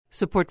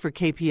Support for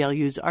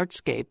KPLU's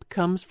Artscape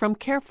comes from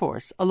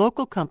CareForce, a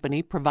local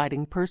company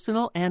providing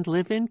personal and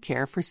live-in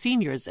care for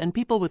seniors and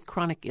people with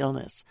chronic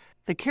illness.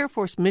 The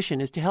CareForce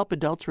mission is to help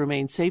adults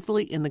remain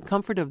safely in the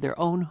comfort of their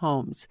own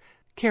homes.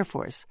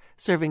 CareForce,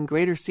 serving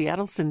Greater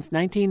Seattle since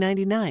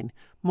 1999.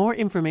 More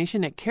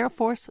information at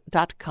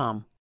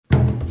careforce.com.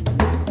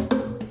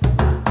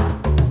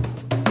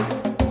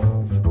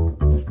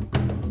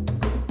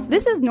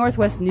 This is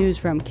Northwest News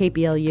from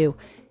KPLU.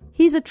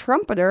 He's a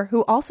trumpeter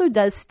who also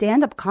does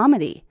stand-up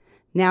comedy.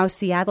 Now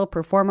Seattle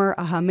performer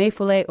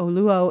Ahamefule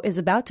Oluo is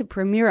about to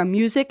premiere a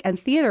music and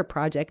theater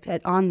project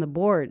at On the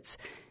Boards.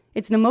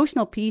 It's an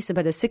emotional piece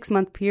about a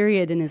 6-month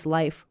period in his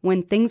life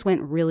when things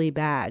went really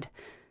bad.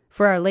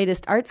 For our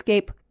latest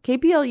Artscape,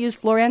 KPLU's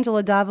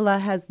Florangela Davila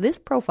has this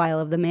profile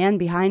of the man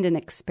behind an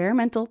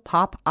experimental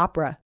pop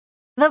opera.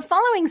 The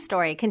following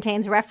story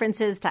contains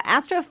references to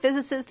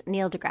astrophysicist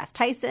Neil deGrasse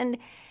Tyson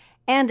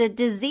and a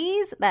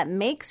disease that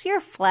makes your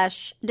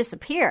flesh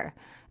disappear.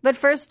 But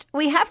first,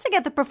 we have to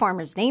get the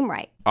performer's name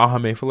right.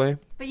 Ahamefule.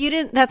 But you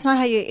didn't. That's not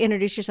how you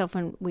introduced yourself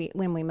when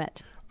we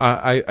met.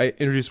 I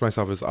introduced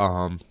myself as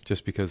Aham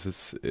just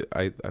because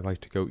I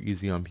like to go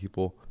easy on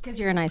people.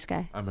 Because you're a nice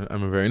guy. I'm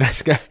a very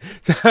nice guy.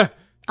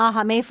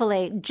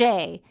 Ahamefule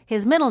J.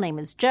 His middle name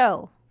is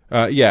Joe.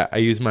 Yeah, I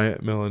use my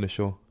middle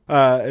initial.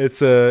 It's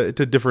to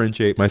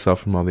differentiate myself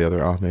from all the other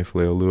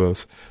Ahamefule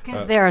Oluos.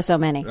 Because there are so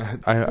many.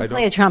 I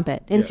play a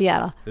trumpet in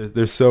Seattle.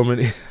 There's so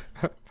many.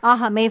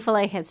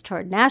 Ahamefule has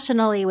toured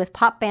nationally with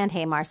pop band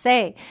Hey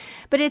Marseille,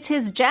 but it's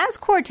his jazz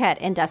quartet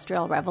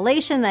Industrial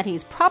Revelation that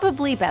he's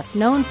probably best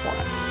known for.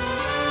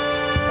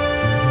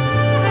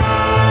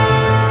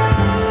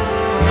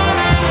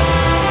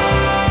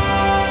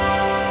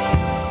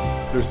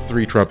 There's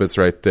 3 trumpets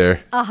right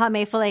there.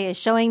 Ahamefule is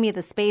showing me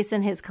the space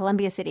in his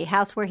Columbia City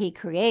house where he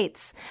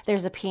creates.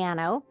 There's a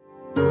piano.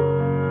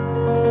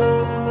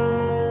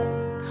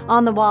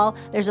 On the wall,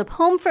 there's a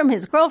poem from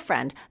his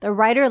girlfriend, the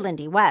writer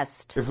Lindy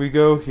West. If we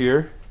go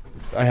here,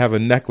 I have a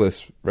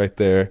necklace right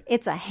there.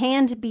 It's a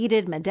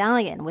hand-beaded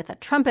medallion with a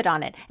trumpet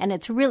on it, and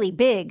it's really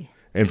big.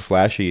 And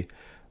flashy.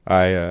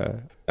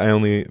 I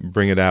only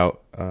bring it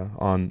out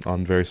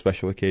on very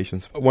special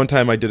occasions. One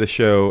time I did a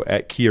show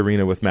at Key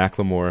Arena with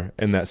Macklemore,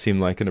 and that seemed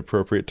like an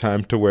appropriate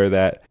time to wear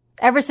that.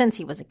 Ever since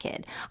he was a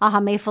kid,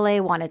 Ahamefule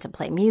wanted to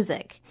play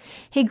music.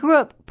 He grew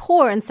up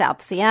poor in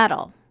South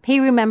Seattle. He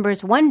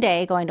remembers one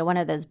day going to one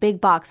of those big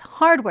box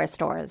hardware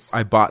stores.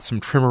 I bought some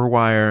trimmer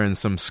wire and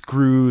some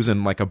screws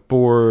and like a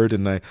board,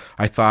 and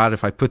I thought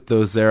if I put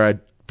those there, I'd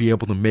be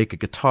able to make a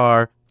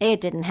guitar.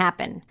 It didn't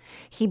happen.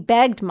 He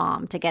begged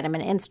Mom to get him an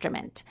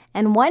instrument.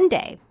 And one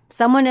day,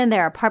 someone in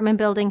their apartment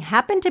building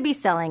happened to be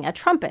selling a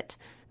trumpet.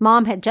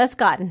 Mom had just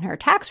gotten her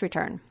tax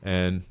return.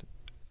 And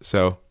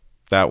so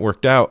that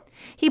worked out.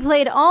 He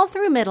played all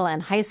through middle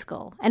and high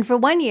school. And for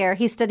 1 year,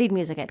 he studied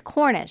music at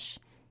Cornish.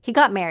 He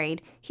got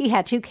married. He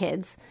had 2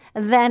 kids.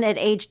 Then at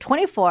age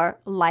 24,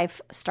 life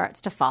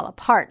starts to fall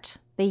apart.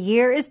 The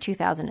year is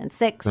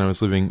 2006. And I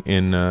was living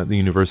in the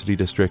university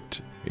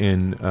district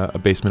in a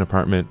basement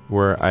apartment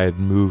where I had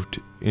moved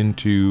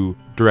into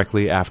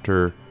directly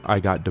after I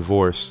got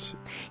divorced.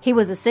 He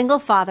was a single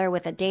father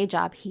with a day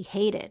job he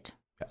hated.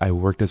 I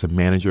worked as a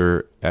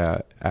manager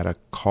at a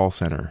call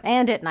center.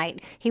 And at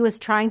night, he was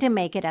trying to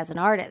make it as an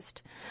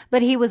artist.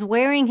 But he was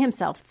wearing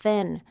himself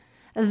thin.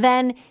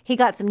 Then he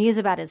got some news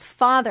about his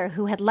father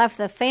who had left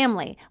the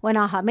family when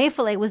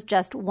Ahamefule was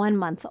just 1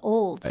 month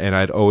old. And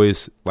I'd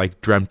always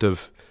dreamt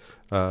of,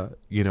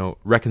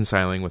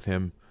 reconciling with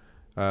him.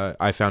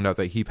 I found out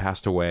that he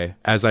passed away.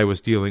 As I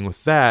was dealing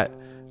with that,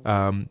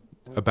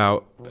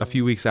 about a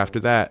few weeks after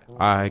that,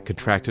 I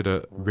contracted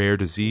a rare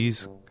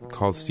disease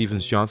called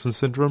Stevens-Johnson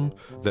syndrome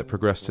that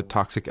progressed to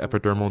toxic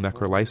epidermal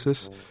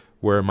necrolysis,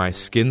 where my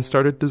skin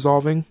started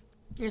dissolving.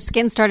 Your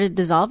skin started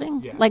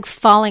dissolving? Yeah. Like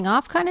falling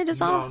off kind of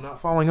dissolve? No, not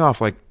falling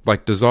off,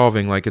 like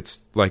dissolving, like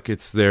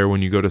it's there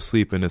when you go to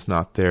sleep and it's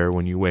not there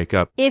when you wake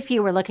up. If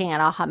you were looking at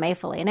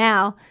Ahamefule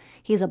now,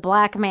 he's a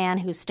black man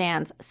who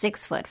stands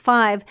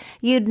 6'5".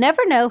 You'd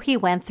never know he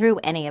went through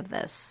any of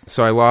this.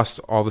 So I lost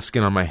all the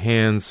skin on my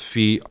hands,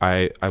 feet.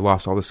 I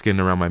lost all the skin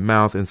around my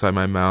mouth, inside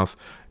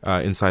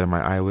of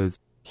my eyelids.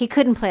 He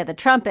couldn't play the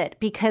trumpet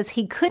because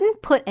he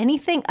couldn't put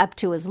anything up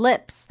to his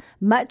lips,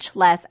 much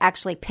less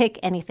actually pick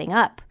anything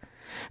up.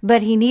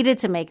 But he needed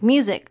to make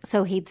music,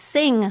 so he'd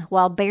sing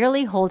while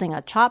barely holding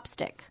a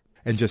chopstick.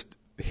 And just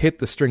hit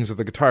the strings of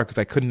the guitar because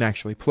I couldn't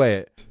actually play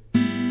it.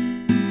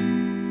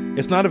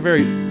 It's not a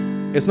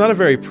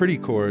very pretty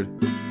chord.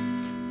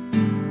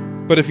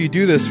 But if you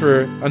do this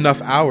for enough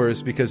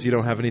hours because you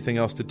don't have anything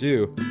else to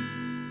do,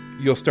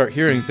 you'll start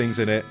hearing things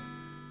in it,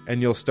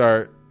 and you'll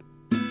start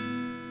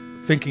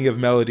thinking of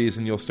melodies,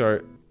 and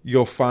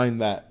you'll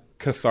find that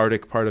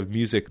cathartic part of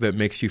music that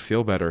makes you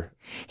feel better.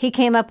 He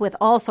came up with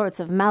all sorts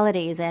of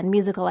melodies and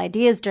musical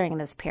ideas during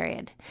this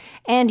period.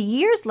 And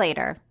years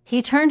later,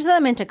 he turned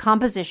them into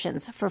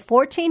compositions for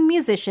 14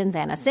 musicians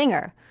and a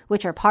singer,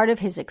 which are part of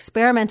his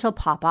experimental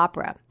pop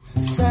opera.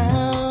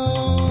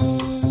 Sound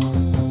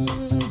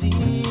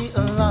the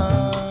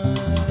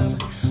alarm.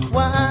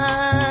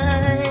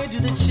 Why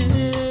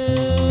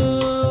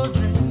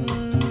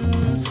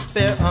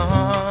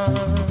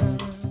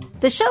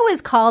The show is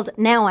called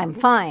Now I'm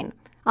Fine.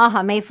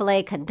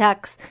 Ahamefule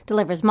conducts,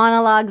 delivers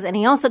monologues, and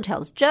he also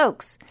tells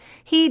jokes.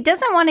 He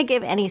doesn't want to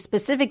give any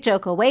specific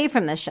joke away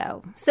from the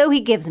show, so he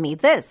gives me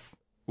this.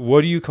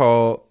 What do you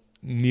call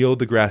Neil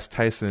deGrasse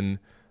Tyson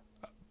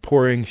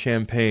pouring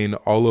champagne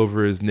all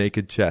over his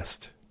naked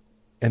chest?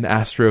 An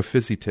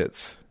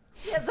astrophysitits.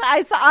 Yes,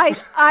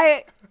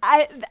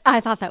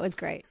 I thought that was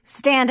great.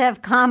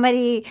 Stand-up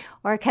comedy,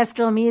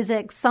 orchestral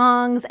music,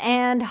 songs,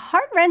 and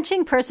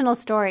heart-wrenching personal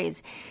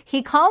stories.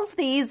 He calls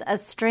these a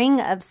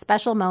string of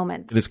special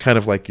moments. And it's kind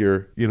of like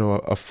you're,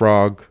 a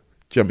frog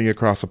jumping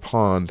across a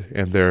pond,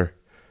 and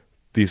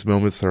these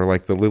moments that are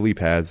like the lily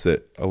pads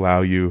that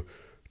allow you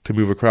to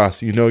move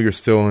across. You're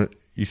still in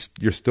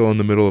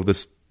the middle of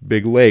this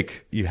big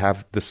lake. You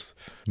have this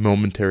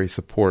momentary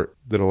support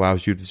that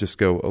allows you to just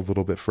go a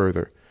little bit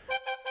further.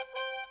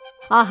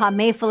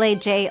 Ahamefule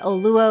J.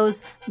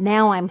 Oluo's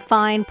Now I'm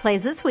Fine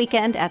plays this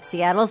weekend at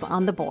Seattle's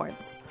On the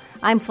Boards.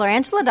 I'm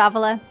Florangela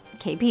Davila,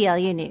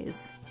 KPLU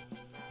News.